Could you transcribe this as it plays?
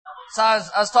So I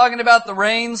was talking about the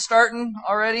rain starting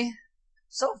already.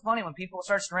 So funny when it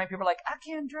starts to rain, people are like, I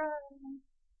can't drive.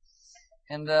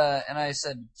 And I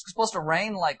said, it's supposed to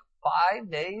rain like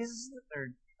 5 days,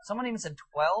 or someone even said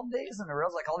 12 days in a row.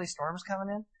 Like all these storms coming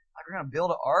in. Like we're going to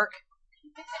build an ark.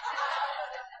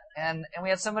 And we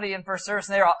had somebody in first service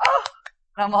and they were all, oh!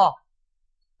 And I'm all,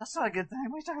 that's not a good thing.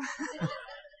 What are you talking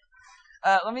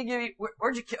about? Let me give you,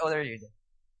 where'd you, oh, there you go.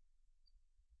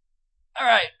 All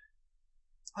right.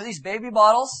 Are these baby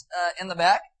bottles, in the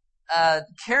back?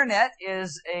 CareNet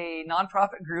is a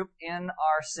nonprofit group in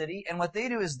our city, and what they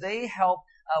do is they help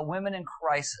women in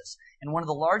crisis. And one of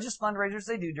the largest fundraisers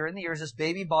they do during the year is this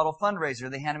baby bottle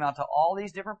fundraiser. They hand them out to all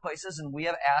these different places, and we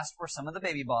have asked for some of the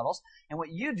baby bottles. And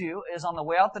what you do is on the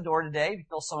way out the door today, if you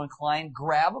feel so inclined,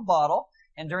 grab a bottle.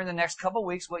 And during the next couple of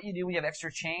weeks, what you do, we have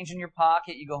extra change in your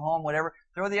pocket, you go home, whatever,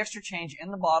 throw the extra change in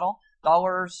the bottle,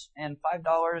 $1 and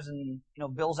 $5, and,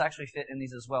 bills actually fit in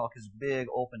these as well, because big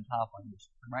open top one,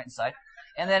 right inside.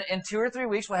 And then in 2 or 3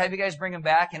 weeks, we'll have you guys bring them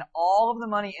back, and all of the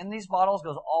money in these bottles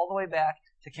goes all the way back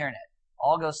to CareNet.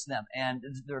 All goes to them. And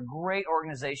they're a great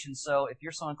organization, so if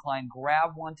you're so inclined,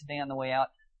 grab one today on the way out,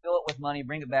 fill it with money,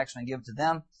 bring it back so I can give it to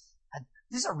them.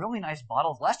 These are really nice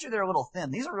bottles. Last year they were a little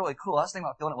thin. These are really cool. I was thinking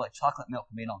about filling it with like chocolate milk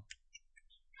from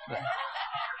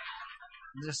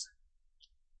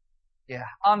yeah.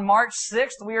 On March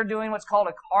 6th, we are doing what's called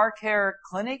a car care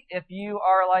clinic. If you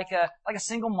are like a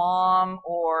single mom,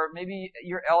 or maybe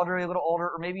you're elderly, a little older,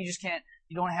 or maybe you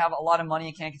don't have a lot of money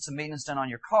and can't get some maintenance done on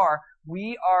your car,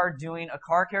 we are doing a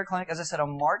car care clinic, as I said,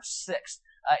 on March 6th.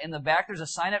 In the back, there's a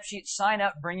sign-up sheet. Sign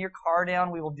up, bring your car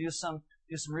down. We will do some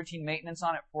routine maintenance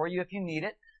on it for you if you need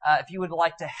it. If you would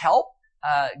like to help,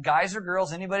 guys or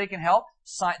girls, anybody can help.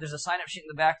 There's a sign-up sheet in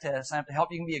the back to sign up to help.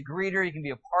 You can be a greeter. You can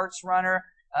be a parts runner.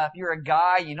 If you're a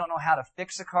guy, you don't know how to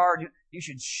fix a car, you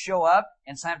should show up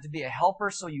and sign up to be a helper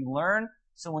so you learn.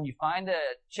 So when you find a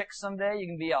chick someday, you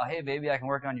can be, oh, hey, baby, I can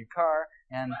work on your car.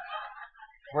 And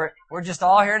we're just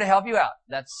all here to help you out.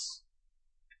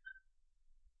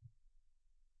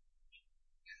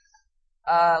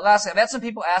 Lastly, I've had some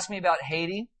people ask me about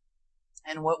Haiti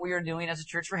and what we are doing as a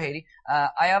church for Haiti.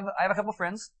 I have a couple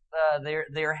friends.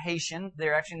 They're Haitian.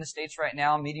 They're actually in the States right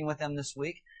now. I'm meeting with them this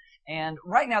week. And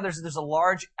right now there's a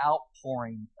large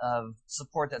outpouring of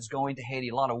support that's going to Haiti.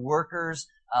 A lot of workers,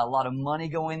 a lot of money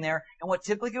going there. And what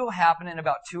typically will happen in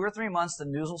about 2 or 3 months, the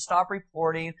news will stop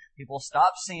reporting, people will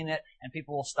stop seeing it, and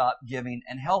people will stop giving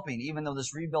and helping, even though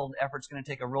this rebuild effort's going to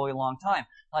take a really long time.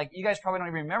 Like, you guys probably don't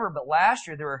even remember, but last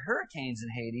year there were hurricanes in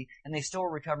Haiti, and they still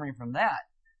were recovering from that.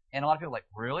 And a lot of people are like,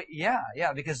 really? Yeah,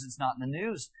 because it's not in the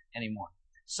news anymore.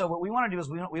 So what we want to do is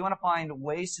we want to find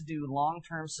ways to do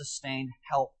long-term sustained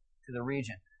help to the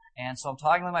region. And so I'm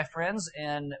talking with my friends,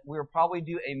 and we'll probably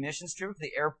do a missions trip. If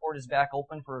the airport is back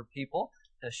open for people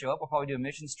to show up, we'll probably do a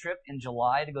missions trip in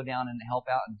July to go down and help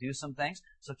out and do some things.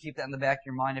 So keep that in the back of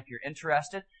your mind if you're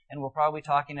interested. And we'll probably be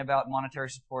talking about monetary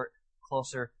support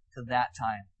closer to that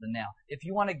time than now. If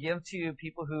you want to give to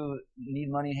people who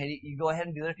need money in Haiti, you go ahead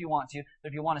and do that if you want to. But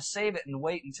if you want to save it and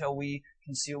wait until we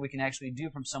can see what we can actually do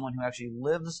from someone who actually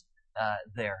lives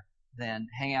there, then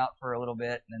hang out for a little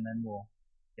bit, and then we'll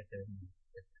get there.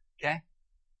 Okay?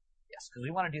 Yes, because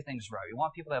we want to do things right. We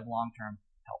want people to have long-term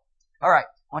help. All right.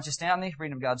 I want you to stand with me,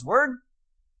 reading of God's Word.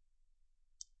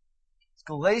 It's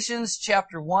Galatians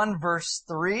chapter 1, verse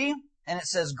 3. And it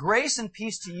says, grace and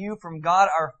peace to you from God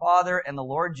our Father and the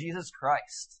Lord Jesus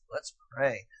Christ. Let's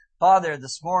pray. Father,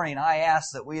 this morning I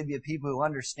ask that we would be a people who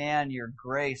understand your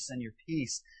grace and your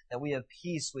peace, that we have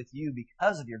peace with you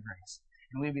because of your grace.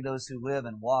 And we be those who live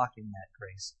and walk in that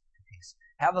grace and peace.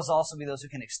 Have us also be those who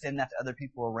can extend that to other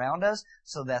people around us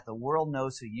so that the world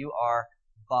knows who you are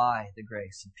by the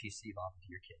grace and peace that you've offered to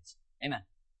your kids. Amen.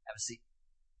 Have a seat.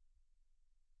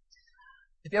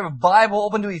 If you have a Bible,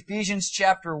 open to Ephesians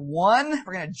chapter 1.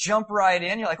 We're going to jump right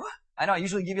in. You're like, what? I know I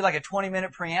usually give you like a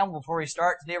 20-minute preamble before we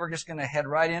start. Today we're just going to head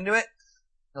right into it.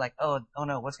 You're like, oh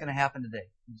no, what's going to happen today?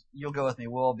 You'll go with me.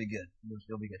 We'll all be good.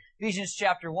 You'll be good. Ephesians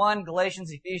chapter 1,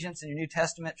 Galatians, Ephesians in your New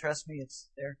Testament. Trust me, it's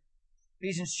there.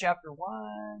 Ephesians chapter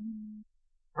 1,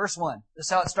 verse 1. This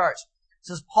is how it starts. It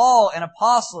says, Paul, an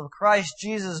apostle of Christ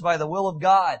Jesus by the will of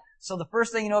God. So the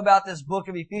first thing you know about this book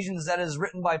of Ephesians is that it is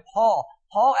written by Paul.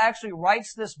 Paul actually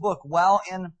writes this book while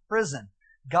in prison.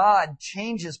 God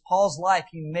changes Paul's life.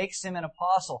 He makes him an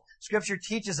apostle. Scripture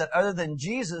teaches that other than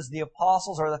Jesus, the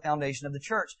apostles are the foundation of the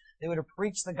church. They would have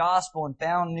preached the gospel and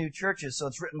found new churches. So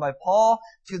it's written by Paul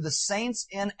to the saints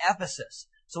in Ephesus.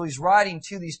 So he's writing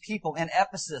to these people in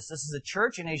Ephesus. This is a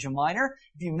church in Asia Minor.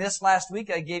 If you missed last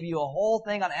week, I gave you a whole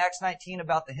thing on Acts 19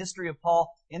 about the history of Paul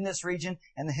in this region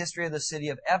and the history of the city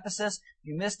of Ephesus. If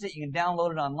you missed it, you can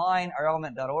download it online,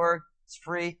 ourelement.org. It's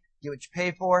free. Get what you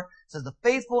pay for. It says the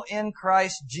faithful in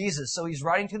Christ Jesus. So he's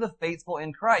writing to the faithful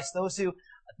in Christ, those who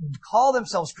call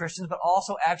themselves Christians but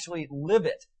also actually live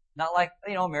it. Not like,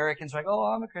 Americans are like, oh,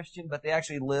 I'm a Christian, but they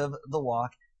actually live the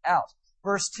walk out.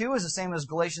 Verse 2 is the same as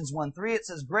Galatians 1:3. It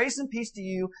says, grace and peace to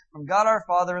you from God our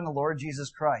Father and the Lord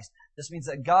Jesus Christ. This means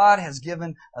that God has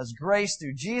given us grace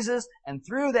through Jesus, and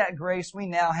through that grace we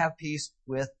now have peace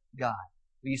with God.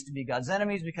 We used to be God's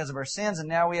enemies because of our sins, and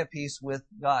now we have peace with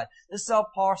God. This is how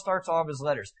Paul starts all of his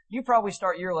letters. You probably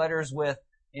start your letters with,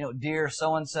 dear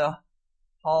so-and-so.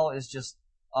 Paul is just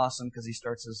awesome because he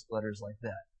starts his letters like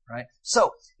that. Right?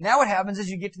 So, now what happens is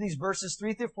you get to these verses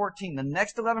 3 through 14. The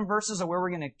next 11 verses are where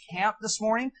we're going to camp this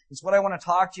morning. It's what I want to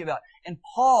talk to you about. And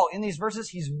Paul, in these verses,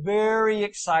 he's very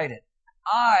excited.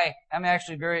 I am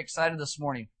actually very excited this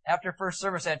morning. After first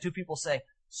service, I had two people say,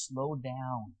 slow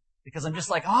down. Because I'm just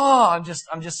like, I'm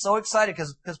just so excited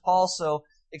because Paul's so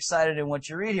excited in what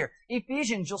you read here.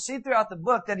 Ephesians, you'll see throughout the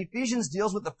book that Ephesians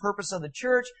deals with the purpose of the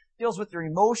church, deals with your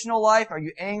emotional life. Are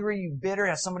you angry? Are you bitter?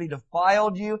 Has somebody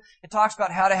defiled you? It talks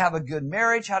about how to have a good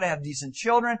marriage, how to have decent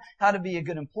children, how to be a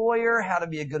good employer, how to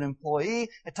be a good employee.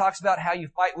 It talks about how you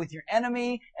fight with your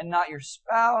enemy and not your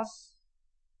spouse.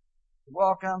 You're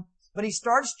welcome. But he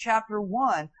starts chapter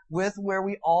 1 with where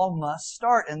we all must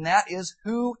start, and that is,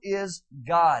 who is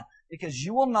God? Because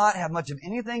you will not have much of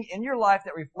anything in your life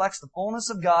that reflects the fullness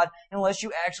of God unless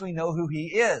you actually know who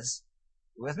He is.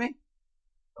 You with me?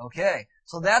 Okay.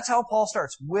 So that's how Paul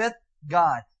starts, with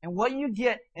God. And what you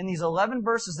get in these 11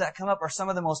 verses that come up are some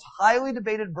of the most highly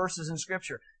debated verses in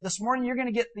Scripture. This morning you're going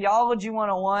to get Theology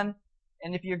 101,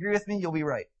 and if you agree with me, you'll be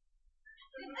right.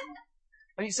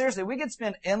 I mean, seriously, we could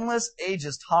spend endless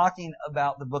ages talking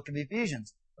about the book of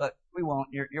Ephesians, but we won't.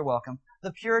 You're welcome.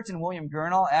 The Puritan William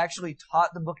Gurnall actually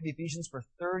taught the book of Ephesians for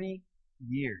 30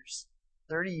 years.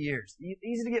 30 years.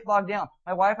 Easy to get bogged down.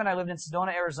 My wife and I lived in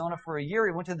Sedona, Arizona for a year.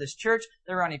 We went to this church.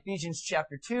 They were on Ephesians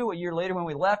chapter 2. A year later when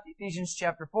we left, Ephesians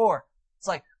chapter 4. It's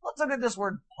like, let's look at this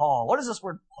word Paul. What does this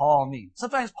word Paul mean?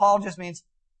 Sometimes Paul just means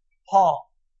Paul.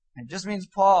 It just means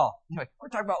Paul. Anyway, we're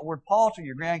talking about the word Paul till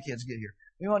your grandkids get here.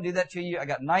 We won't do that to you. I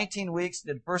got 19 weeks.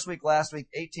 Did first week last week,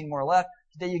 18 more left.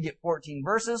 Today you get 14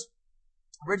 verses.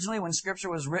 Originally, when Scripture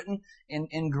was written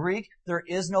in Greek, there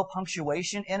is no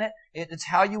punctuation in it. It's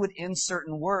how you would end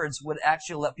certain words would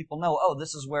actually let people know, oh,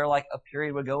 this is where like a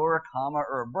period would go, or a comma,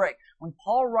 or a break. When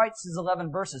Paul writes his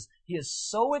 11 verses, he is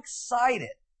so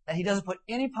excited that he doesn't put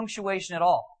any punctuation at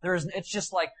all. It's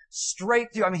just like straight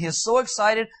through. I mean, he is so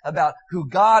excited about who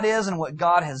God is and what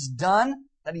God has done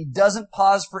that he doesn't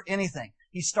pause for anything.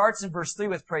 He starts in verse 3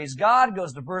 with praise God,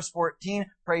 goes to verse 14,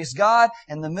 praise God.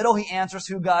 In the middle, he answers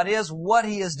who God is, what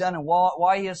He has done, and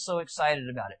why he is so excited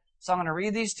about it. So I'm going to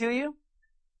read these to you.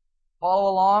 Follow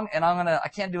along, and I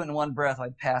can't do it in one breath.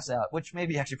 I'd pass out, which may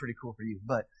be actually pretty cool for you.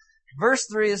 But verse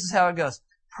 3, this is how it goes.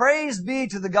 Praise be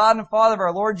to the God and Father of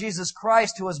our Lord Jesus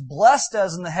Christ, who has blessed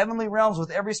us in the heavenly realms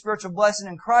with every spiritual blessing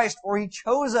in Christ, for He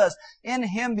chose us in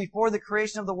Him before the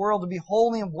creation of the world to be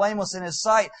holy and blameless in His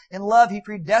sight. In love, He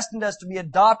predestined us to be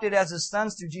adopted as His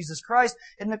sons through Jesus Christ,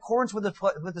 in accordance with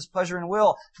His pleasure and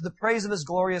will, to the praise of His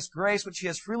glorious grace, which He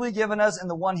has freely given us in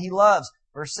the one He loves.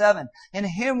 Verse 7. In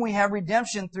Him we have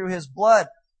redemption through His blood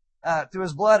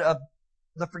of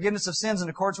the forgiveness of sins in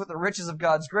accordance with the riches of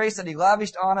God's grace that He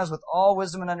lavished on us with all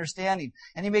wisdom and understanding.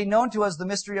 And He made known to us the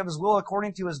mystery of His will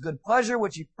according to His good pleasure,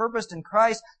 which He purposed in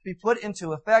Christ to be put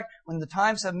into effect when the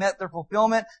times have met their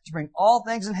fulfillment, to bring all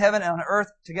things in heaven and on earth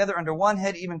together under one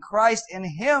head, even Christ. In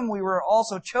Him we were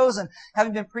also chosen,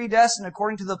 having been predestined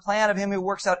according to the plan of Him who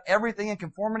works out everything in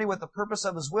conformity with the purpose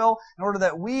of His will, in order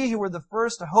that we who were the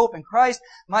first to hope in Christ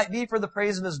might be for the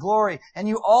praise of His glory. And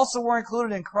you also were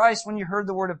included in Christ when you heard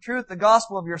the word of truth, the gospel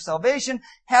of your salvation.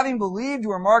 Having believed, you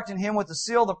were marked in Him with the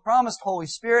seal, the promised Holy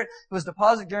Spirit, who is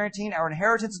deposit guaranteeing our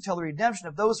inheritance until the redemption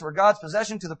of those who are God's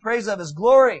possession, to the praise of His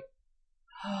glory.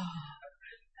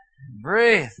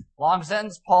 Breathe. Long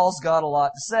sentence. Paul's got a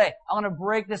lot to say. I'm going to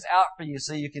break this out for you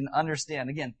so you can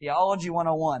understand. Again, Theology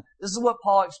 101. This is what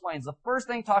Paul explains. The first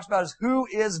thing he talks about is, who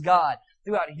is God?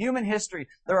 Throughout human history,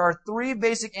 there are three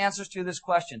basic answers to this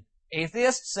question.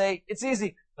 Atheists say it's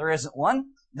easy. There isn't one.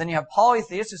 Then you have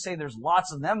polytheists who say there's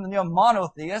lots of them. Then you have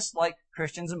monotheists like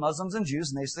Christians and Muslims and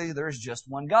Jews, and they say there's just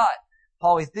one God.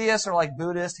 Polytheists are like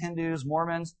Buddhists, Hindus,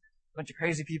 Mormons, a bunch of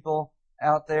crazy people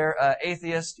out there.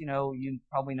 Atheists, you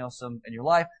probably know some in your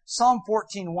life. Psalm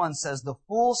 14:1 says, the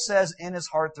fool says in his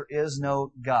heart there is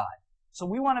no God. So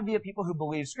we want to be a people who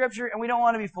believe Scripture, and we don't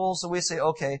want to be fools, so we say,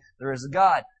 okay, there is a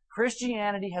God.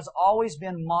 Christianity has always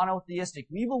been monotheistic.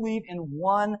 We believe in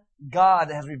one God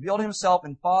that has revealed himself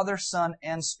in Father, Son,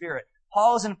 and Spirit.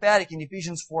 Paul is emphatic in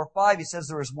Ephesians 4:5. He says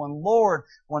there is one Lord,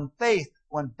 one faith,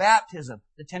 one baptism.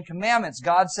 The Ten Commandments,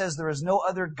 God says there is no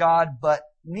other God but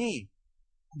me.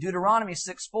 Deuteronomy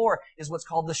 6:4 is what's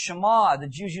called the Shema. The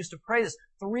Jews used to pray this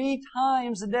 3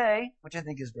 times a day, which I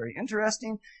think is very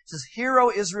interesting. It says, "Hear, O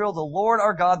Israel, the Lord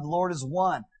our God, the Lord is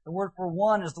one." The word for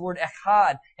one is the word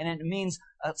echad, and it means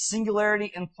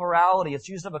singularity and plurality. It's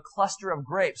used of a cluster of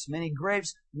grapes. Many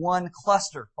grapes, one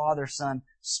cluster. Father, Son,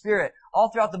 Spirit. All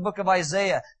throughout the book of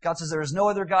Isaiah, God says, "There is no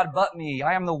other God but me.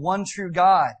 I am the one true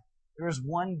God." There is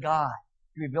one God.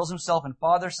 He reveals himself in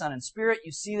Father, Son, and Spirit.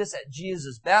 You see this at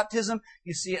Jesus' baptism.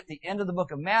 You see it at the end of the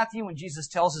book of Matthew when Jesus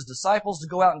tells his disciples to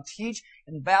go out and teach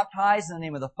and baptize in the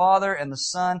name of the Father and the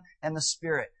Son and the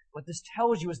Spirit. What this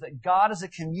tells you is that God is a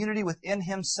community within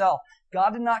himself.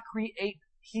 God did not create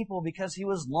people because he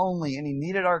was lonely and he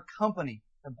needed our company.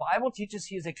 The Bible teaches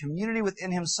he is a community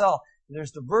within himself.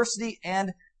 There's diversity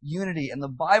and unity. And the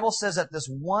Bible says that this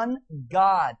one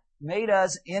God made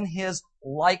us in his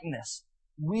likeness.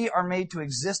 We are made to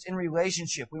exist in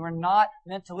relationship. We were not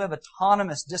meant to live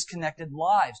autonomous, disconnected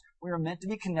lives. We were meant to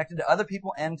be connected to other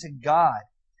people and to God.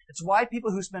 It's why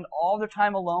people who spend all their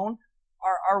time alone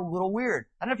are a little weird.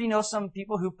 I don't know if you know some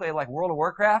people who play like World of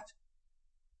Warcraft.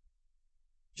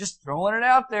 Just throwing it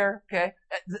out there, okay?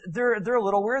 They're a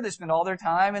little weird. They spend all their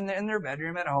time in their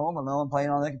bedroom at home alone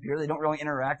playing on the computer. They don't really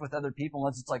interact with other people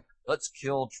unless it's like, let's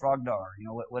kill Trogdor,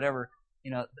 whatever,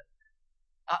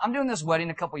 I'm doing this wedding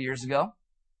a couple years ago.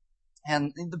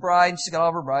 And the bride, she got all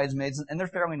of her bridesmaids, and they're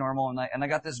fairly normal. And I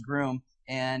got this groom,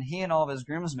 and he and all of his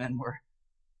groomsmen were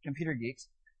computer geeks,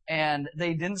 and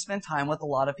they didn't spend time with a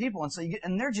lot of people. And so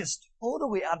and they're just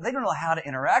totally out. They don't know how to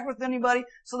interact with anybody.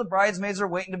 So the bridesmaids are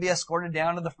waiting to be escorted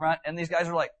down to the front, and these guys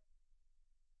are like,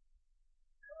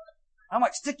 I'm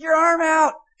like, stick your arm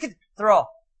out. They're all,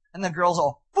 and the girls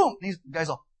all, boom. These guys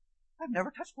all, I've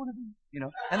never touched one of them,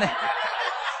 and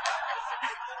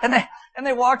they. And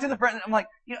they walk to the front, and I'm like,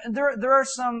 there are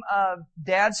some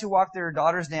dads who walk their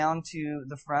daughters down to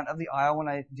the front of the aisle when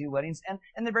I do weddings, and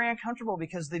they're very uncomfortable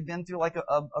because they've been through like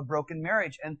a broken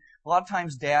marriage. And a lot of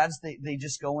times dads, they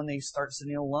just go when they start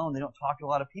sitting alone. They don't talk to a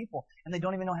lot of people, and they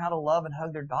don't even know how to love and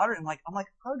hug their daughter. And I'm like,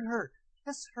 hug her,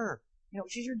 kiss her.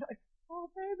 She's your daughter. Oh,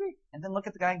 baby. And then look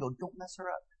at the guy and go, don't mess her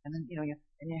up. And then,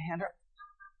 and you hand her.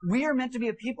 We are meant to be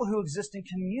a people who exist in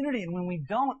community, and when we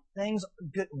don't, things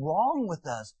get wrong with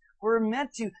us. We're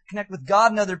meant to connect with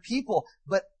God and other people,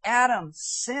 but Adam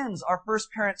sins. Our first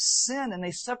parents sin, and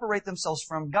they separate themselves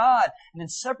from God. And in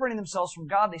separating themselves from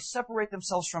God, they separate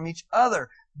themselves from each other.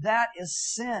 That is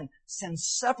sin. Sin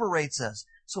separates us.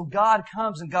 So God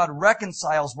comes and God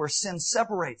reconciles where sin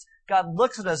separates. God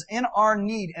looks at us in our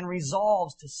need and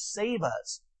resolves to save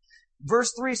us.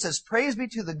 Verse 3 says, "Praise be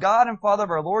to the God and Father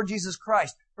of our Lord Jesus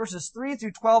Christ." Verses 3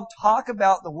 through 12 talk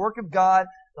about the work of God,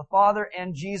 the Father,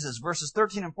 and Jesus. Verses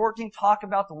 13 and 14 talk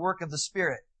about the work of the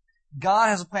Spirit. God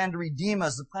has a plan to redeem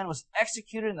us. The plan was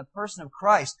executed in the person of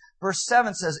Christ. Verse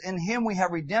 7 says, "In Him we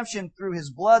have redemption through His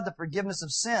blood, the forgiveness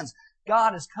of sins."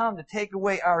 God has come to take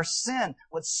away our sin,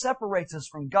 what separates us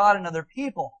from God and other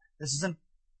people. This is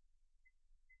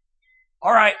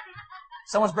all right.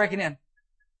 Someone's breaking in.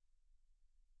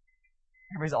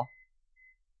 Everybody's all,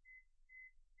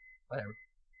 whatever.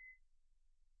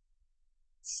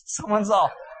 Someone's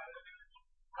all,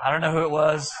 I don't know who it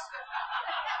was.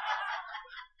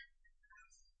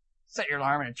 Set your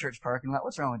alarm in a church parking lot.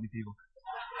 What's wrong with you people?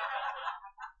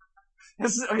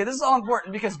 This is all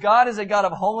important because God is a God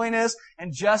of holiness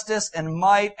and justice and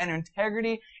might and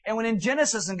integrity. And when in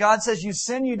Genesis and God says you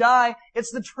sin, you die,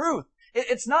 it's the truth.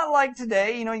 It's not like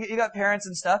today, you got parents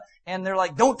and stuff, and they're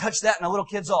like, don't touch that, and the little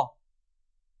kid's all.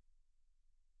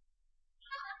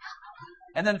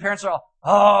 And then the parents are all,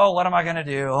 oh, what am I going to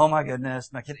do? Oh my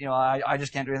goodness, my kid, I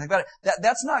just can't do anything about it.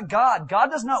 That's not God.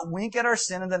 God does not wink at our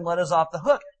sin and then let us off the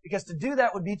hook, because to do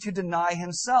that would be to deny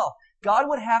Himself. God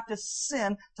would have to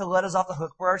sin to let us off the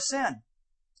hook for our sin.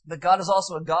 But God is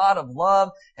also a God of love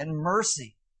and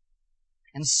mercy.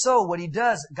 And so what He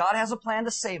does, God has a plan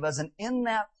to save us, and in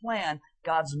that plan,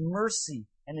 God's mercy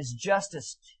and His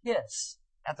justice kiss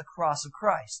at the cross of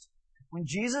Christ. When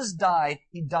Jesus died,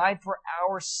 He died for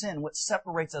our sin, what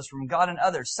separates us from God and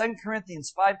others. 2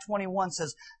 Corinthians 5:21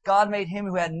 says, God made Him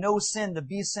who had no sin to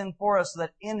be sin for us, so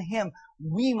that in Him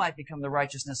we might become the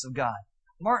righteousness of God.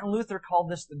 Martin Luther called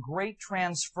this the great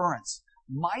transference.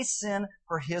 My sin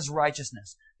for His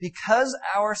righteousness. Because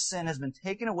our sin has been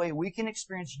taken away, we can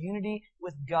experience unity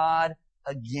with God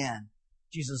again.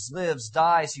 Jesus lives,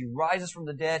 dies, He rises from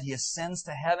the dead, He ascends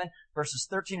to heaven. Verses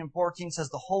 13 and 14 says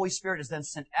the Holy Spirit is then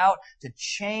sent out to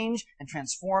change and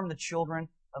transform the children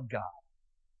of God.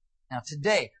 Now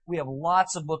today, we have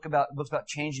lots of books about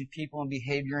changing people and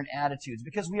behavior and attitudes,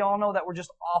 because we all know that we're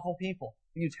just awful people.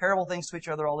 We do terrible things to each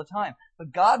other all the time.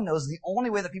 But God knows the only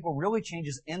way that people really change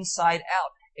is inside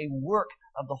out, a work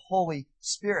of the Holy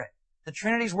Spirit. The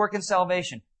Trinity's work in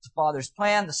salvation. It's the Father's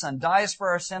plan. The Son dies for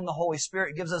our sin. The Holy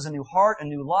Spirit gives us a new heart, a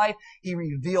new life. He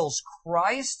reveals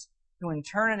Christ, who in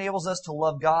turn enables us to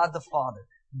love God the Father.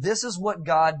 This is what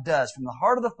God does. From the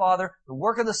heart of the Father, the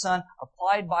work of the Son,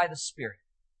 applied by the Spirit.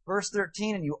 Verse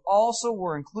 13, and you also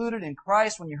were included in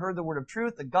Christ when you heard the word of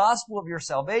truth, the gospel of your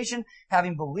salvation,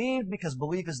 having believed, because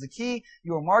belief is the key.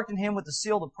 You are marked in Him with the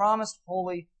seal of the promised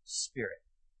Holy Spirit.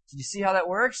 Did you see how that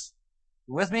works?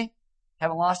 You with me?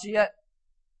 Haven't lost you yet?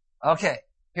 Okay,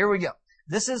 here we go.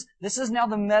 This is now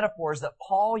the metaphors that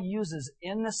Paul uses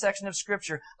in this section of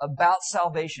Scripture about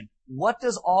salvation. What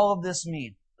does all of this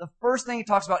mean? The first thing he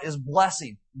talks about is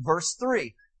blessing. Verse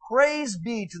 3. Praise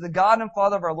be to the God and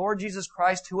Father of our Lord Jesus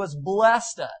Christ, who has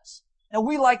blessed us. Now,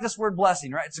 we like this word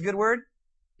blessing, right? It's a good word?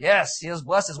 Yes, He has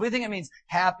blessed us. We think it means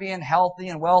happy and healthy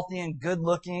and wealthy and good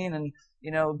looking and,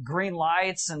 green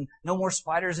lights and no more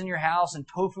spiders in your house and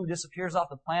tofu disappears off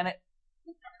the planet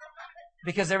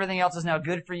because everything else is now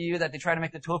good for you that they try to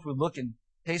make the tofu look and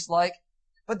taste like.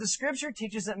 But the Scripture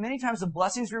teaches that many times the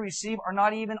blessings we receive are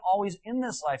not even always in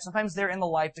this life. Sometimes they're in the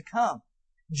life to come.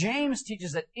 James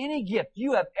teaches that any gift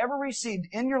you have ever received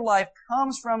in your life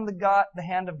comes from the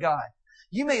hand of God.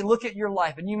 You may look at your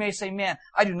life and you may say, man,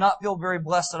 I do not feel very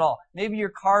blessed at all. Maybe your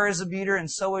car is a beater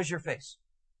and so is your face.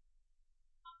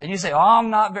 And you say, oh, I'm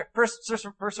not very, first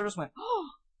service went, oh.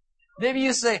 Maybe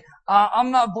you say,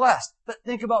 I'm not blessed. But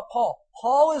think about Paul.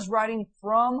 Paul is writing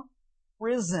from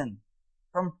prison.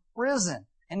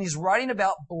 And he's writing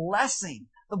about blessing.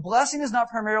 The blessing is not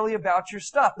primarily about your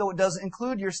stuff, though it does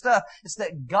include your stuff. It's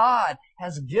that God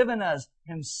has given us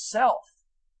Himself.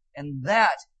 And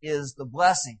that is the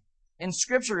blessing. In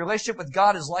Scripture, relationship with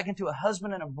God is likened to a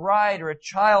husband and a bride, or a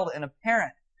child and a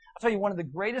parent. I'll tell you, one of the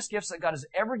greatest gifts that God has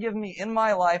ever given me in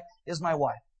my life is my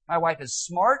wife. My wife is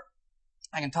smart.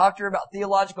 I can talk to her about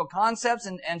theological concepts,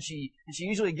 and she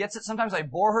usually gets it. Sometimes I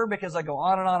bore her because I go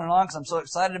on and on and on because I'm so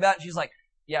excited about it. She's like,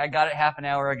 yeah, I got it half an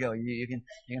hour ago. You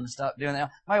can stop doing that.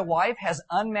 My wife has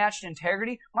unmatched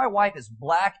integrity. My wife is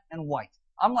black and white.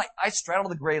 I'm like, I straddle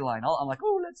the gray line. I'm like,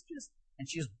 oh, and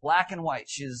she's black and white.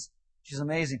 She's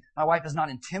amazing. My wife is not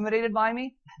intimidated by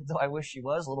me, though I wish she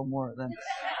was a little more than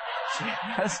she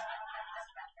was.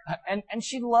 And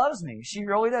she loves me. She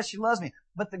really does. She loves me.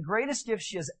 But the greatest gift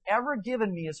she has ever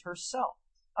given me is herself.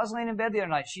 I was laying in bed the other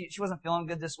night. She wasn't feeling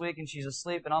good this week, and she's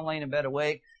asleep, and I'm laying in bed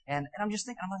awake. And I'm just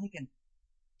thinking,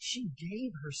 she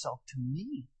gave herself to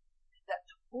me. That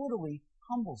totally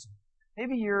humbles me.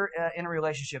 Maybe you're in a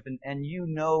relationship and you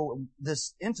know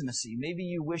this intimacy. Maybe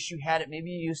you wish you had it. Maybe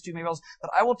you used to. Maybe else.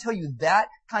 But I will tell you that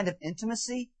kind of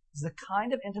intimacy is the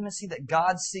kind of intimacy that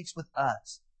God seeks with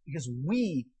us, because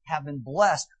we have been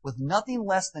blessed with nothing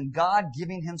less than God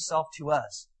giving Himself to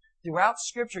us. Throughout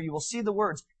Scripture, you will see the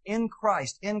words, in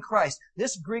Christ, in Christ.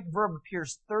 This Greek verb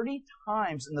appears 30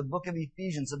 times in the book of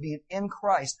Ephesians of being in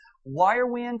Christ. Why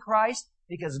are we in Christ?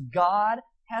 Because God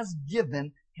has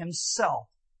given Himself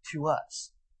to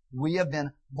us. We have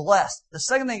been blessed. The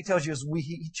second thing He tells you is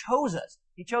He chose us.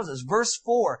 He chose us. Verse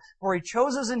 4, for He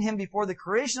chose us in Him before the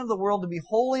creation of the world to be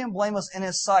holy and blameless in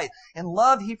His sight. In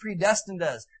love, He predestined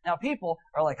us. Now, people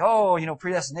are like,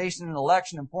 predestination and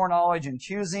election and foreknowledge and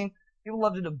choosing. People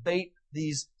love to debate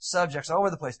these subjects all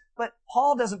over the place. But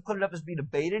Paul doesn't put it up as be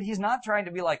debated. He's not trying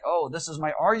to be like, oh, this is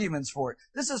my arguments for it.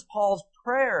 This is Paul's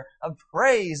prayer of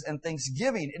praise and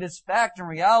thanksgiving. It is fact and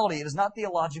reality. It is not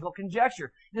theological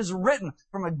conjecture. It is written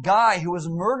from a guy who was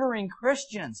murdering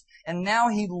Christians. And now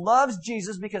he loves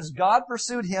Jesus because God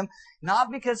pursued him,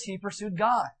 not because he pursued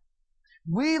God.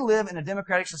 We live in a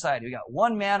democratic society. We got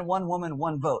one man, one woman,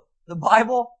 one vote. The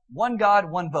Bible, one God,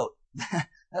 one vote.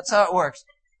 That's how it works.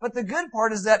 But the good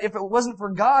part is that if it wasn't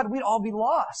for God, we'd all be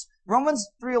lost. Romans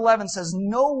 3:11 says,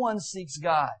 no one seeks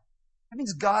God. That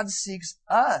means God seeks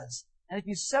us. And if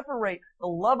you separate the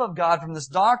love of God from this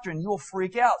doctrine, you will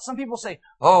freak out. Some people say,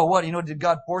 oh, what, did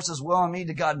God force His will on me?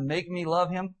 Did God make me love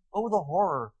Him? Oh, the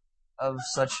horror of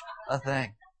such a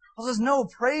thing. Paul says, no,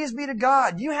 praise be to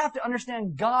God. You have to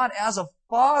understand God as a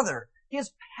father. He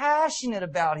is passionate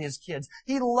about His kids.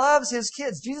 He loves His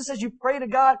kids. Jesus says you pray to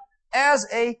God as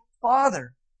a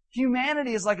father.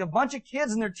 Humanity is like a bunch of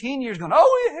kids in their teen years going,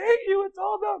 oh, we hate you. It's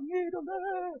all about me.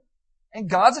 And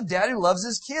God's a dad who loves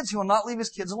His kids. He will not leave His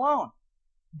kids alone.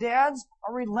 Dads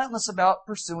are relentless about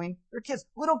pursuing their kids.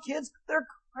 Little kids, they're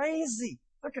crazy.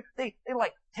 They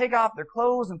like take off their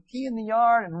clothes and pee in the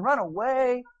yard and run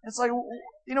away. It's like,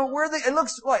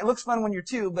 it looks fun when you're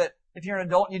 2, but if you're an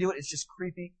adult and you do it, it's just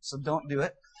creepy, so don't do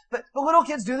it. But the little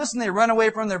kids do this and they run away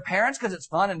from their parents because it's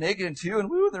fun and naked and 2 and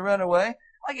woo, they run away.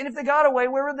 And if they got away,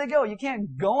 where would they go? You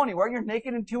can't go anywhere. You're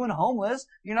naked and 2 and homeless.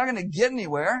 You're not going to get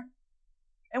anywhere.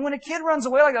 And when a kid runs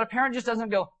away like that, a parent just doesn't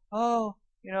go,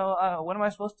 what am I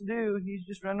supposed to do? He's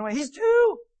just running away. He's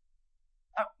 2.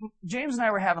 James and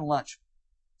I were having lunch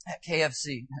at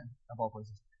KFC, of all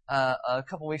places, a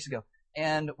couple weeks ago.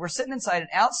 And we're sitting inside, and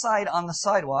outside on the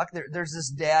sidewalk, there's this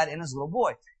dad and his little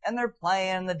boy. And they're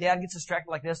playing, the dad gets distracted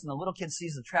like this, and the little kid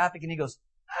sees the traffic, and he goes,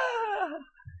 ah!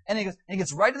 And he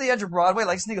gets right to the edge of Broadway,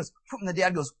 like this, and he goes, and the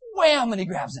dad goes, wham, and he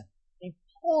grabs him. He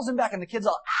pulls him back, and the kid's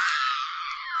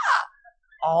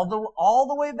all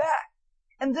the way back.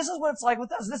 And this is what it's like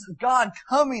with us. This is God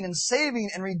coming and saving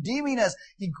and redeeming us.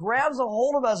 He grabs a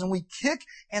hold of us and we kick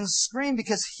and scream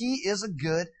because He is a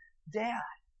good dad.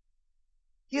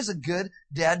 He is a good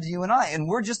dad to you and I. And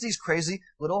we're just these crazy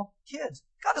little kids.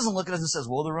 God doesn't look at us and says,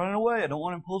 well, they're running away. I don't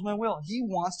want to impose my will. He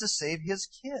wants to save His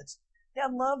kids.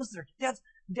 Dad loves their kids.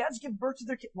 Dads give birth to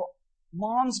their kids. Well,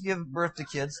 moms give birth to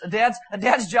kids. A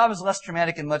dad's job is less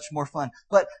traumatic and much more fun.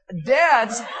 But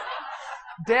dads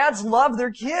love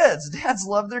their kids. Dads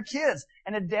love their kids.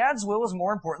 And a dad's will is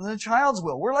more important than a child's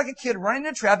will. We're like a kid running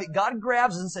into traffic. God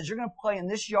grabs us and says, you're going to play in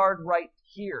this yard right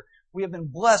here. We have been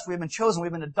blessed. We have been chosen. We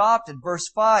have been adopted. Verse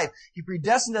 5, He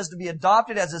predestined us to be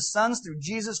adopted as His sons through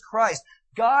Jesus Christ.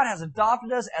 God has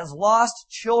adopted us as lost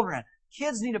children.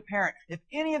 Kids need a parent. If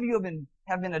any of you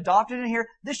have been adopted in here,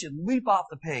 this should leap off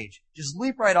the page. Just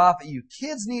leap right off at you.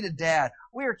 Kids need a dad.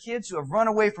 We are kids who have run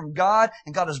away from God,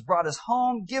 and God has brought us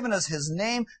home, given us His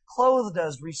name, clothed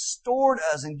us, restored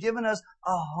us, and given us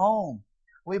a home.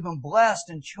 We've been blessed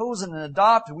and chosen and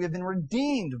adopted. We have been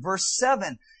redeemed. Verse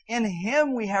 7, in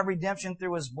Him we have redemption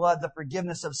through His blood, the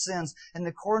forgiveness of sins, in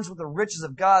accordance with the riches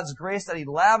of God's grace that He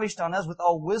lavished on us with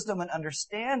all wisdom and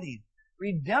understanding.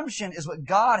 Redemption is what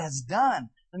God has done.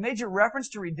 The major reference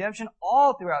to redemption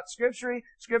all throughout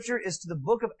Scripture is to the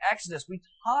book of Exodus. We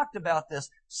talked about this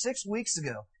 6 weeks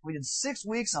ago. We did 6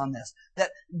 weeks on this.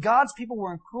 That God's people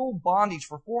were in cruel bondage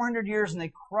for 400 years and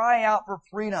they cry out for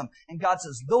freedom. And God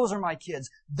says, those are my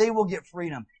kids. They will get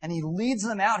freedom. And He leads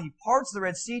them out. He parts the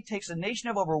Red Sea, takes a nation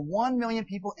of over 1 million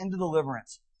people into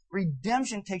deliverance.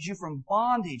 Redemption takes you from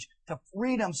bondage to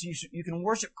freedom so you can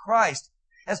worship Christ.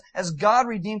 As God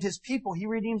redeemed His people, He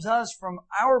redeems us from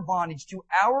our bondage to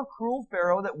our cruel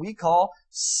Pharaoh that we call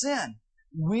sin.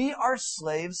 We are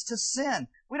slaves to sin.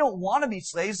 We don't want to be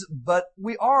slaves, but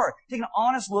we are. Take an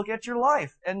honest look at your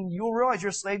life, and you'll realize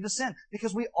you're a slave to sin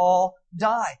because we all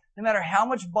die. No matter how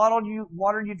much bottled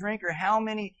water you drink or how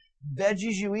many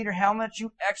veggies you eat or how much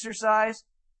you exercise,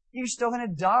 you're still going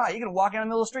to die. You're going to walk down the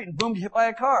middle of the street and boom, get hit by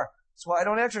a car. That's why I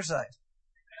don't exercise.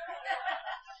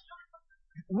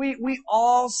 We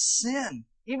all sin.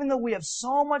 Even though we have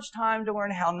so much time to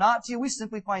learn how not to, we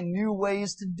simply find new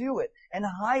ways to do it and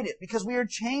hide it because we are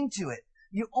chained to it.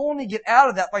 You only get out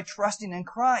of that by trusting in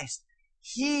Christ.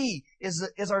 He is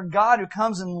our God who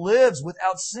comes and lives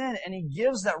without sin, and He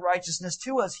gives that righteousness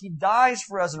to us. He dies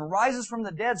for us and rises from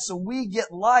the dead so we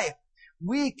get life.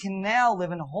 We can now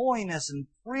live in holiness and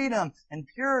freedom and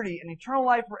purity and eternal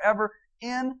life forever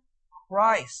in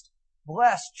Christ.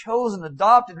 Blessed, chosen,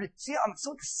 adopted. See, I'm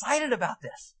so excited about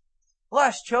this.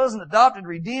 Blessed, chosen, adopted,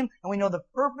 redeemed, and we know the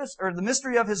purpose or the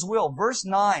mystery of His will. Verse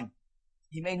 9.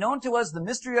 He made known to us the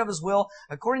mystery of His will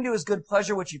according to His good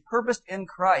pleasure, which He purposed in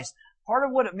Christ. Part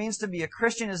of what it means to be a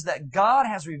Christian is that God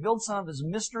has revealed some of His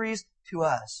mysteries to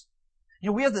us.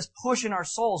 We have this push in our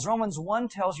souls. Romans 1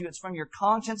 tells you it's from your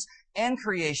conscience and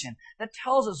creation. That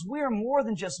tells us we are more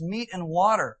than just meat and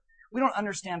water. We don't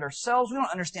understand ourselves. We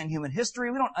don't understand human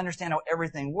history. We don't understand how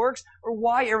everything works or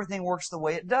why everything works the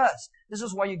way it does. This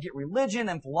is why you get religion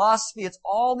and philosophy. It's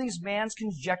all these man's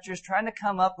conjectures trying to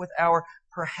come up with our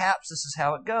perhaps this is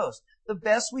how it goes. The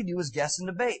best we do is guess and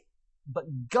debate.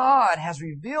 But God has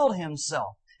revealed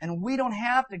Himself, and we don't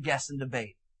have to guess and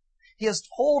debate. He has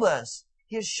told us.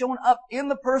 He has shown up in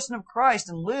the person of Christ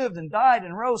and lived and died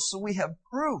and rose, so we have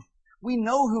proof. We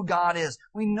know who God is.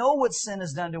 We know what sin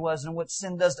has done to us and what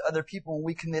sin does to other people when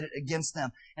we commit it against them.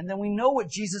 And then we know what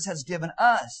Jesus has given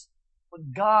us,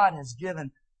 what God has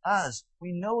given us.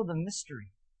 We know the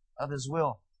mystery of His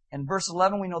will. In verse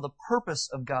 11, we know the purpose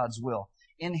of God's will.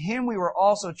 In Him we were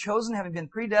also chosen, having been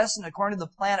predestined according to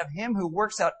the plan of Him who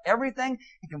works out everything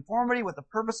in conformity with the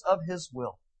purpose of His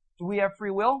will. Do we have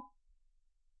free will?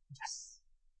 Yes.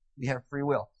 We have free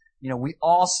will. We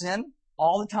all sin.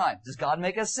 all the time. Does God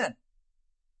make us sin?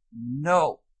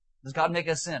 No. Does God make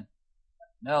us sin?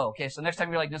 No. Okay, so next time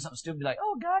you're like doing something stupid, be like,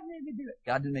 oh, God made me do it.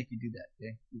 God didn't make you do that,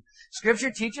 okay? Scripture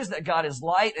teaches that God is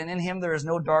light, and in Him there is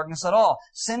no darkness at all.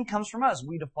 Sin comes from us.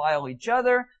 We defile each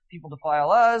other. People defile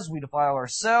us. We defile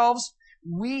ourselves.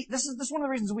 This is one of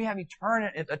the reasons we have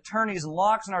attorneys and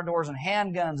locks on our doors and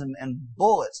handguns and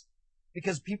bullets.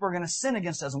 Because people are going to sin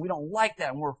against us, and we don't like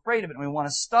that, and we're afraid of it, and we want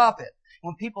to stop it.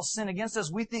 When people sin against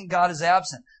us, we think God is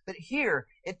absent. But here,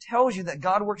 it tells you that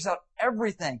God works out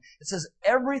everything. It says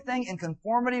everything in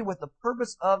conformity with the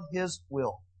purpose of His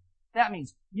will. That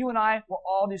means you and I will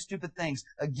all do stupid things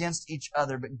against each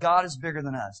other, but God is bigger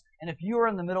than us. And if you are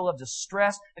in the middle of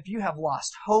distress, if you have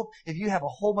lost hope, if you have a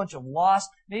whole bunch of loss,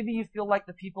 maybe you feel like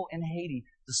the people in Haiti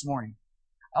this morning.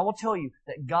 I will tell you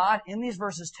that God in these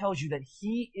verses tells you that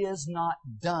He is not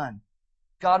done.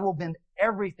 God will bend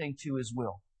everything to His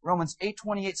will. Romans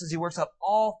 8:28 says He works out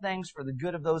all things for the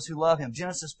good of those who love Him.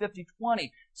 Genesis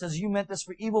 50:20 says you meant this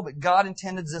for evil, but God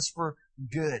intended this for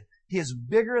good. He is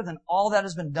bigger than all that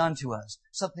has been done to us.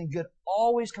 Something good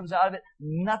always comes out of it.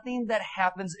 Nothing that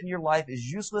happens in your life is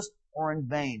useless or in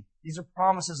vain. These are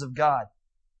promises of God.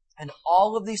 And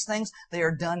all of these things, they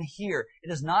are done here.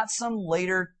 It is not some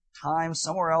later time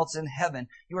somewhere else in heaven.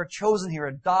 You are chosen here,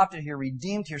 adopted here,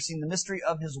 redeemed here, seeing the mystery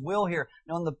of His will here,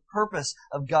 knowing the purpose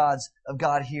of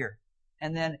God here.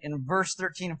 And then in verse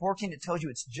 13 and 14, it tells you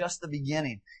it's just the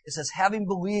beginning. It says, having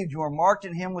believed, you are marked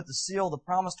in Him with the seal of the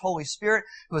promised Holy Spirit,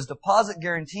 who is deposit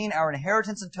guaranteeing our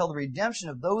inheritance until the redemption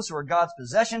of those who are God's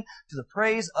possession to the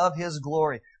praise of His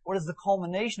glory. What is the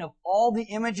culmination of all the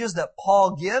images that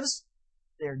Paul gives?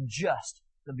 They're just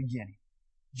the beginning.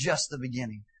 Just the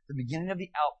beginning. The beginning of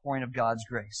the outpouring of God's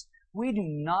grace. We do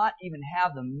not even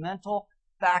have the mental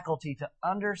faculty to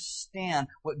understand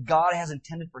what God has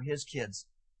intended for His kids.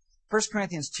 1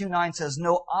 Corinthians 2:9 says,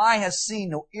 no eye has seen,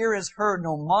 no ear has heard,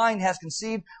 no mind has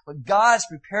conceived, but God has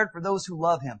prepared for those who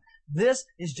love Him. This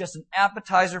is just an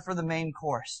appetizer for the main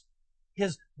course.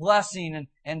 His blessing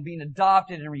and being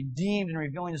adopted and redeemed and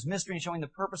revealing His mystery and showing the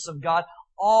purpose of God,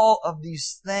 all of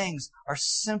these things are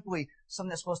simply something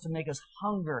that's supposed to make us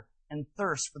hunger and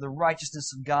thirst for the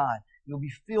righteousness of God. We'll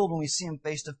be filled when we see Him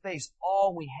face to face.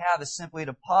 All we have is simply a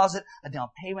deposit, a down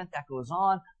payment that goes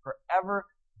on forever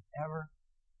and ever.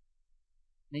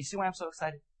 And you see why I'm so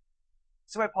excited?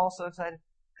 See why Paul's so excited?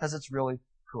 Because it's really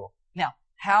cool. Now,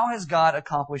 how has God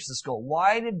accomplished this goal?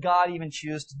 Why did God even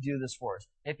choose to do this for us?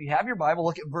 If you have your Bible,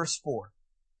 look at verse 4.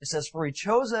 It says, for He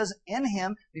chose us in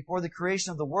Him before the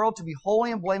creation of the world to be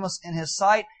holy and blameless in His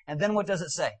sight. And then what does it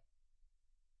say?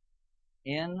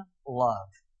 In love.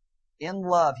 In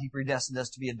love, He predestined us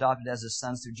to be adopted as His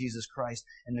sons through Jesus Christ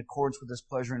in accordance with His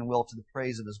pleasure and will to the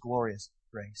praise of His glorious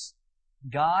grace.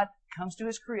 God comes to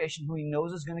His creation who He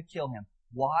knows is going to kill Him.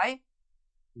 Why?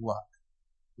 Love.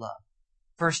 Love.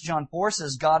 1 John 4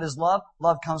 says, God is love.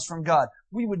 Love comes from God.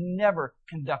 We would never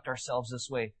conduct ourselves this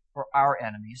way for our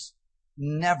enemies.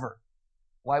 Never.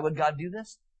 Why would God do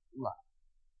this? Love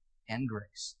and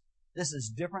grace. This is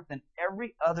different than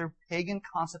every other pagan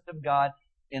concept of God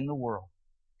in the world.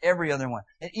 Every other one.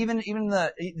 And even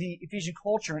the Ephesian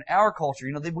culture and our culture,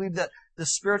 they believe that the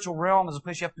spiritual realm is a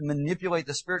place you have to manipulate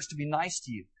the spirits to be nice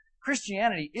to you.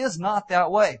 Christianity is not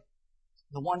that way.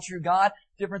 The one true God,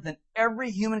 different than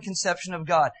every human conception of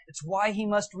God. It's why He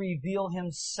must reveal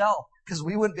Himself, because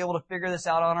we wouldn't be able to figure this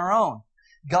out on our own.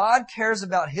 God cares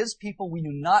about His people. We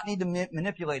do not need to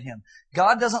manipulate Him.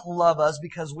 God doesn't love us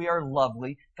because we are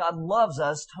lovely. God loves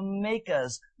us to make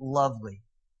us lovely.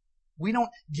 We don't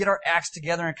get our acts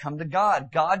together and come to God.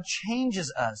 God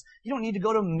changes us. You don't need to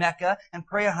go to Mecca and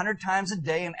pray 100 times a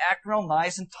day and act real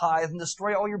nice and tithe and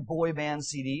destroy all your boy band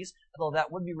CDs, although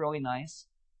that would be really nice.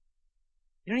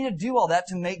 You don't need to do all that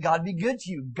to make God be good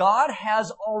to you. God has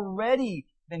already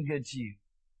been good to you.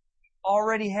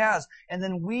 Already has. And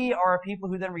then we are a people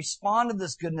who then respond to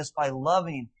this goodness by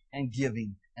loving and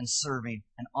giving and serving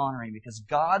and honoring, because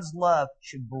God's love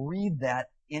should breathe that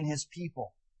in His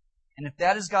people. And if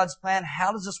that is God's plan,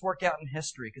 how does this work out in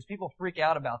history? Because people freak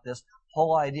out about this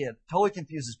whole idea. It totally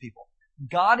confuses people.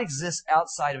 God exists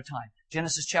outside of time.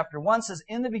 Genesis chapter 1 says,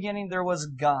 in the beginning there was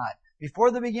God.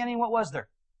 Before the beginning, what was there?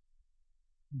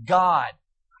 God.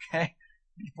 Okay?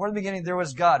 Before the beginning, there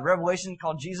was God. Revelation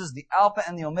called Jesus the Alpha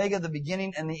and the Omega, the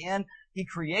beginning and the end. He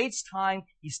creates time.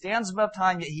 He stands above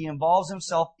time, yet He involves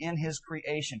Himself in His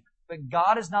creation. But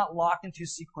God is not locked into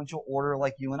sequential order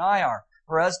like you and I are.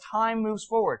 For as time moves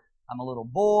forward, I'm a little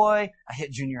boy, I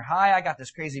hit junior high, I got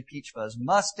this crazy peach fuzz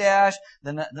mustache,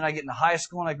 then I get into high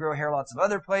school and I grow hair lots of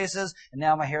other places, and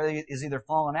now my hair is either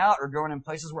falling out or growing in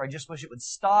places where I just wish it would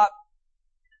stop.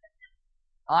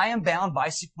 I am bound by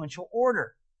sequential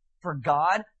order. For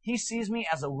God, He sees me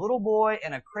as a little boy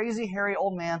and a crazy, hairy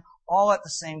old man all at the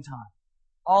same time.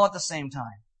 All at the same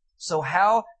time. So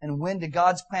how and when did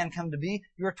God's plan come to be?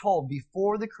 You're told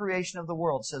before the creation of the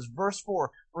world. It says verse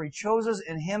 4, for He chose us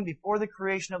in Him before the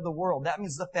creation of the world. That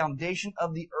means the foundation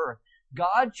of the earth.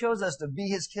 God chose us to be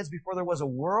His kids before there was a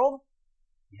world?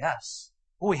 Yes.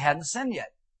 Well, we hadn't sinned yet.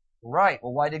 Right.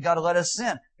 Well, why did God let us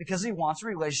sin? Because He wants a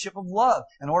relationship of love.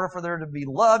 In order for there to be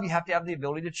love, you have to have the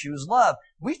ability to choose love.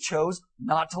 We chose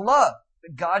not to love,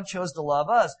 but God chose to love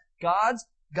us.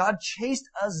 God chased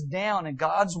us down, and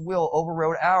God's will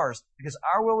overrode ours, because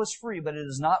our will is free, but it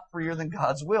is not freer than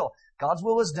God's will. God's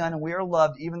will is done, and we are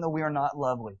loved even though we are not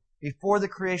lovely. Before the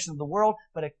creation of the world,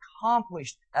 but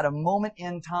accomplished at a moment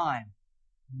in time.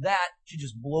 That should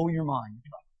just blow your mind.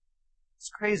 It's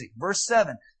crazy. Verse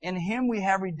 7, in Him we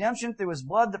have redemption through His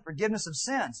blood, the forgiveness of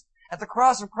sins. At the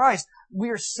cross of Christ, we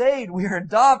are saved, we are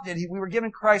adopted, we were given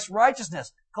Christ's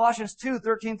righteousness. Colossians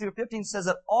 2:13 through 15 says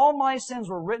that all my sins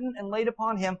were written and laid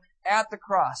upon Him at the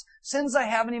cross. Sins I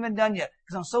haven't even done yet,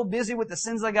 because I'm so busy with the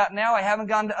sins I got now, I haven't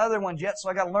gotten to other ones yet, so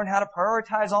I got to learn how to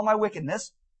prioritize all my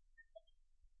wickedness.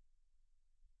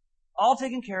 All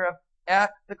taken care of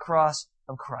at the cross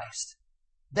of Christ.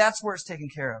 That's where it's taken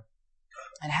care of.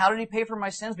 And how did He pay for my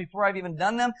sins before I've even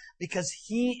done them? Because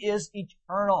He is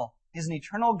eternal. He's an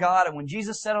eternal God. And when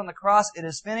Jesus said on the cross, it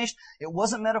is finished, it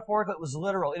wasn't metaphorical, it was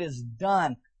literal. It is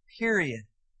done. Period.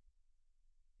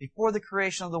 Before the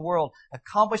creation of the world,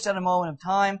 accomplished at a moment of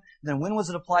time. Then when was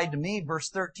it applied to me? Verse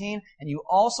 13, and you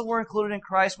also were included in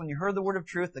Christ when you heard the word of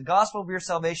truth, the gospel of your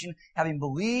salvation. Having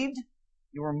believed,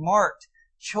 you were marked,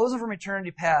 chosen from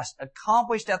eternity past,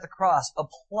 accomplished at the cross,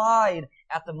 applied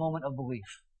at the moment of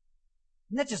belief.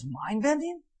 Isn't that just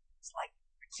mind-bending? It's like,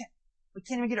 we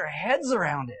can't even get our heads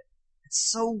around it. It's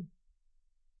so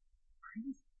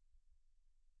crazy.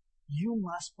 You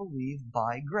must believe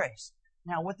by grace.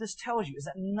 Now, what this tells you is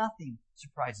that nothing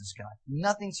surprises God.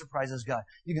 Nothing surprises God.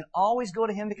 You can always go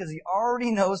to Him because He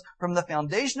already knows from the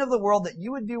foundation of the world that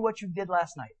you would do what you did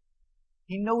last night.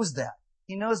 He knows that.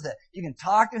 He knows that. You can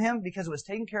talk to Him because it was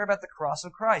taken care of at the cross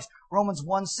of Christ. Romans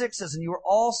 1:6 says, and you are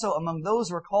also among those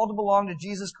who are called to belong to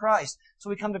Jesus Christ. So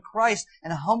we come to Christ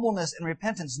in humbleness and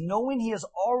repentance, knowing He has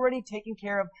already taken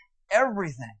care of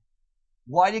everything.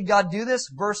 Why did God do this?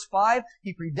 Verse 5,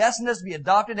 He predestined us to be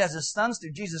adopted as His sons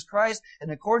through Jesus Christ in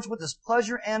accordance with His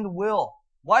pleasure and will.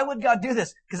 Why would God do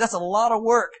this? Because that's a lot of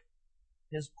work.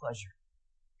 His pleasure.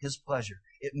 His pleasure.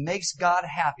 It makes God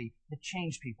happy to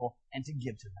change people and to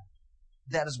give to them.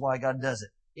 That is why God does it.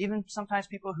 Even sometimes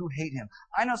people who hate Him.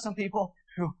 I know some people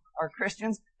who are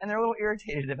Christians and they're a little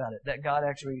irritated about it, that God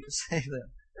actually saved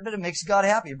them. But it makes God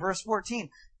happy. Verse 14,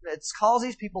 it calls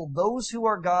these people those who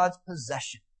are God's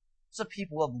possession. It's a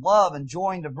people of love and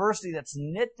joy and diversity that's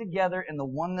knit together in the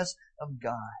oneness of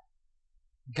God.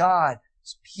 God's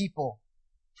people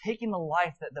taking the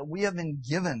life that we have been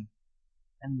given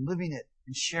and living it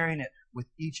and sharing it with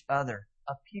each other.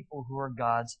 A people who are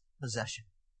God's possession.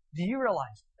 Do you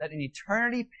realize that in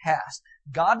eternity past,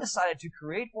 God decided to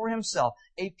create for Himself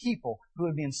a people who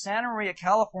would be in Santa Maria,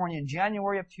 California in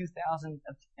January of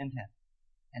 2010?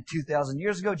 And 2,000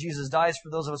 years ago, Jesus dies for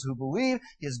those of us who believe.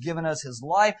 He has given us His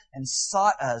life and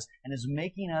sought us and is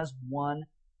making us one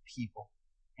people.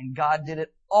 And God did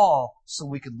it all so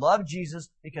we could love Jesus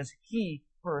because He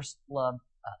first loved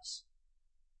us.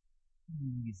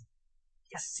 You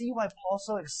see why Paul's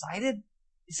so excited?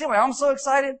 You see why I'm so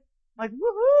excited? Like,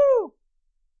 woohoo!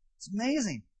 It's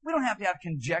amazing. We don't have to have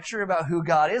conjecture about who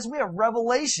God is. We have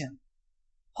revelation.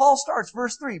 Paul starts,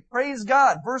 verse 3, praise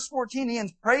God. Verse 14, he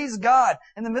ends, praise God.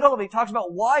 In the middle of it, he talks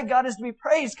about why God is to be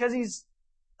praised, because He's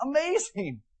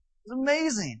amazing. He's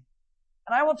amazing.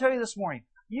 And I will tell you this morning,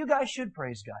 you guys should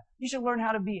praise God. You should learn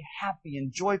how to be happy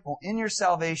and joyful in your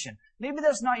salvation. Maybe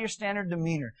that's not your standard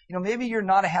demeanor. Maybe you're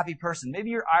not a happy person. Maybe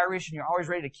you're Irish and you're always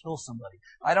ready to kill somebody.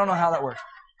 I don't know how that works.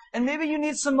 And maybe you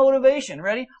need some motivation.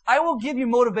 Ready? I will give you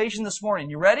motivation this morning.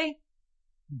 You ready?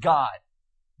 God.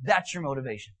 That's your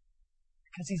motivation.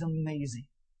 Because He's amazing.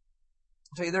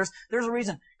 I'll tell you, there's a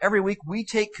reason every week we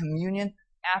take communion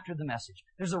after the message.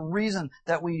 There's a reason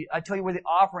that I tell you where the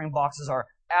offering boxes are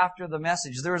after the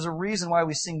message. There's a reason why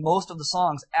we sing most of the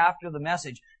songs after the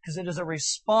message, because it is a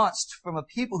response from a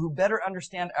people who better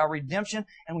understand our redemption,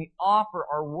 and we offer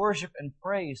our worship and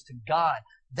praise to God.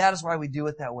 That is why we do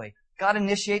it that way. God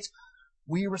initiates,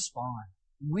 we respond.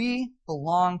 We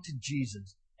belong to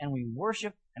Jesus, and we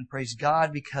worship and praise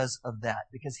God because of that,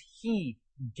 because He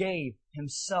gave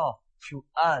Himself to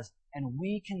us, and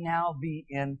we can now be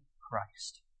in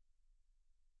Christ.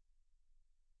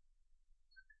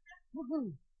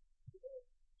 Woohoo!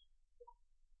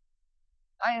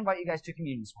 I invite you guys to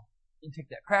communion this morning. You take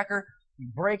that cracker, you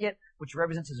break it, which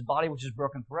represents His body, which is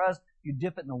broken for us. You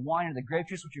dip it in the wine or the grape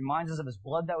juice, which reminds us of His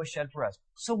blood that was shed for us.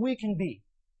 So we can be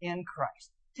in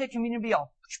Christ. Take communion and be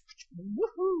all,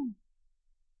 woohoo!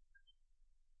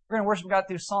 We're going to worship God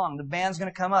through song. The band's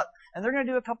going to come up, and they're going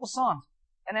to do a couple songs.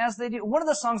 And as they do, one of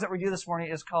the songs that we do this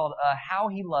morning is called How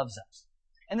He Loves Us.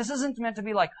 And this isn't meant to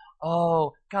be like,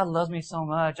 oh, God loves me so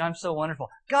much, I'm so wonderful.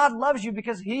 God loves you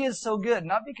because He is so good,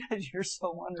 not because you're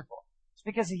so wonderful. It's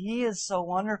because He is so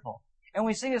wonderful. And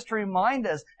we sing this to remind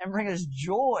us and bring us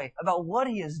joy about what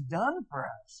He has done for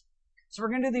us. So we're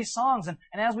going to do these songs, and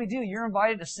as we do, you're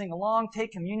invited to sing along,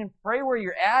 take communion, pray where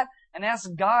you're at, and ask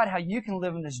God how you can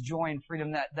live in this joy and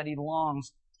freedom that He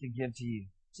longs to give to you.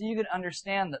 So you can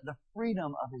understand the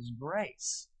freedom of His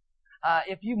grace.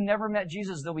 If you've never met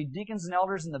Jesus, there'll be deacons and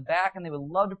elders in the back, and they would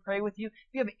love to pray with you. If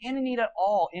you have any need at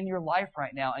all in your life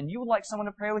right now, and you would like someone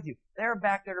to pray with you, they're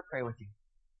back there to pray with you.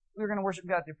 We're going to worship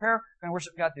God through prayer. We're going to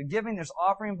worship God through giving. There's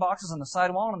offering boxes on the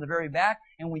side wall and on the very back,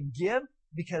 and we give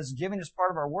because giving is part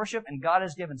of our worship, and God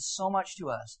has given so much to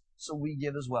us, so we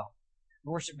give as well.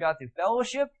 We worship God through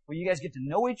fellowship, where you guys get to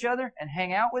know each other and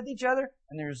hang out with each other,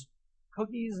 and there's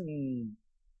cookies and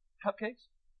cupcakes,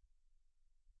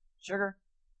 sugar,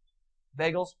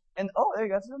 bagels, and oh, there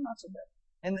you go, that's not so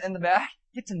bad. In the back,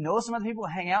 get to know some other people,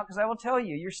 hang out, because I will tell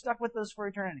you, you're stuck with those for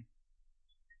eternity.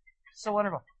 So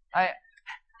wonderful. I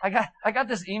got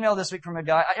this email this week from a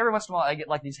guy. Every once in a while, I get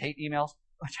like these hate emails,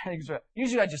 which I think is right.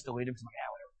 Usually I just delete them because I'm like,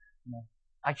 whatever. You know,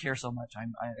 I care so much.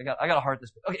 I got a heart this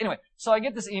big. Okay, anyway, so I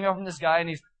get this email from this guy,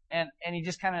 and he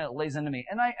just kind of lays into me.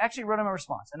 And I actually wrote him a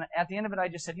response. And at the end of it, I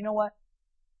just said, you know what?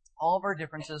 All of our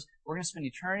differences, we're going to spend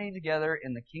eternity together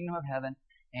in the kingdom of heaven,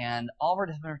 and all of our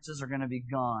differences are going to be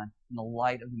gone in the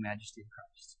light of the majesty of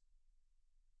Christ.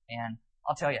 And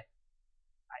I'll tell you,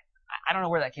 I don't know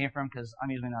where that came from because I'm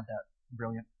usually not that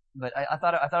brilliant. But I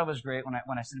thought it was great when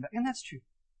I sent it back. And that's true.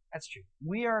 That's true.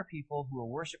 We are a people who will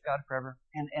worship God forever.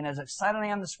 And as excited I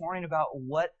am this morning about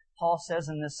what Paul says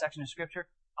in this section of Scripture,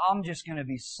 I'm just going to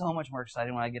be so much more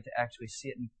excited when I get to actually see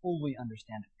it and fully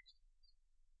understand it.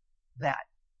 That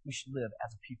we should live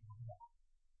as a people of God.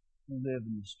 We live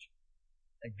in this truth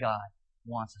that God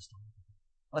wants us to live.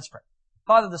 Let's pray.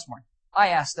 Father, this morning, I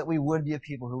ask that we would be a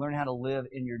people who learn how to live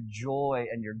in your joy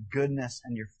and your goodness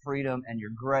and your freedom and your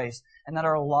grace, and that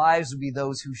our lives would be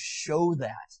those who show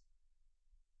that.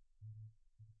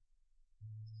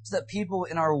 So that people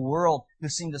in our world who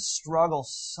seem to struggle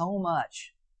so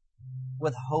much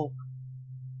with hope,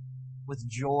 with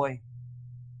joy,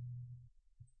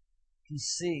 can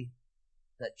see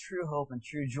that true hope and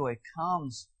true joy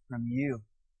comes from you,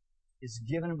 is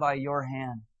given by your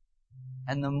hand.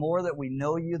 And the more that we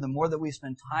know you, the more that we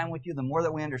spend time with you, the more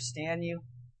that we understand you,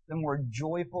 the more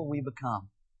joyful we become.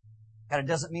 God, it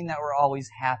doesn't mean that we're always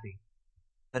happy,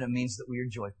 but it means that we are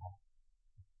joyful.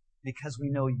 Because we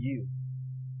know you,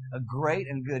 a great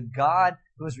and good God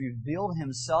who has revealed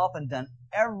Himself and done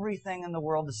everything in the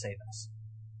world to save us.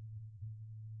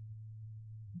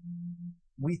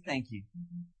 We thank you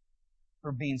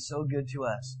for being so good to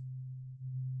us,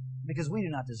 because we do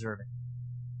not deserve it.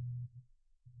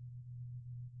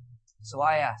 So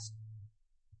I ask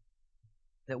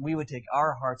that we would take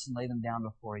our hearts and lay them down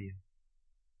before you,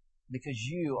 because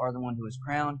you are the one who is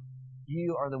crowned,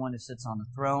 you are the one who sits on the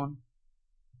throne,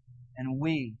 and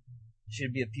we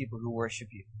should be a people who worship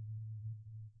you.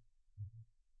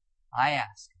 I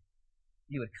ask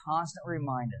you would constantly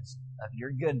remind us of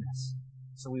your goodness,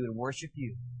 so we would worship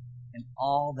you in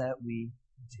all that we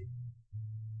do.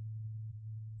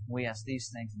 We ask these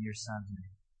things in your Son's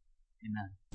name. Amen.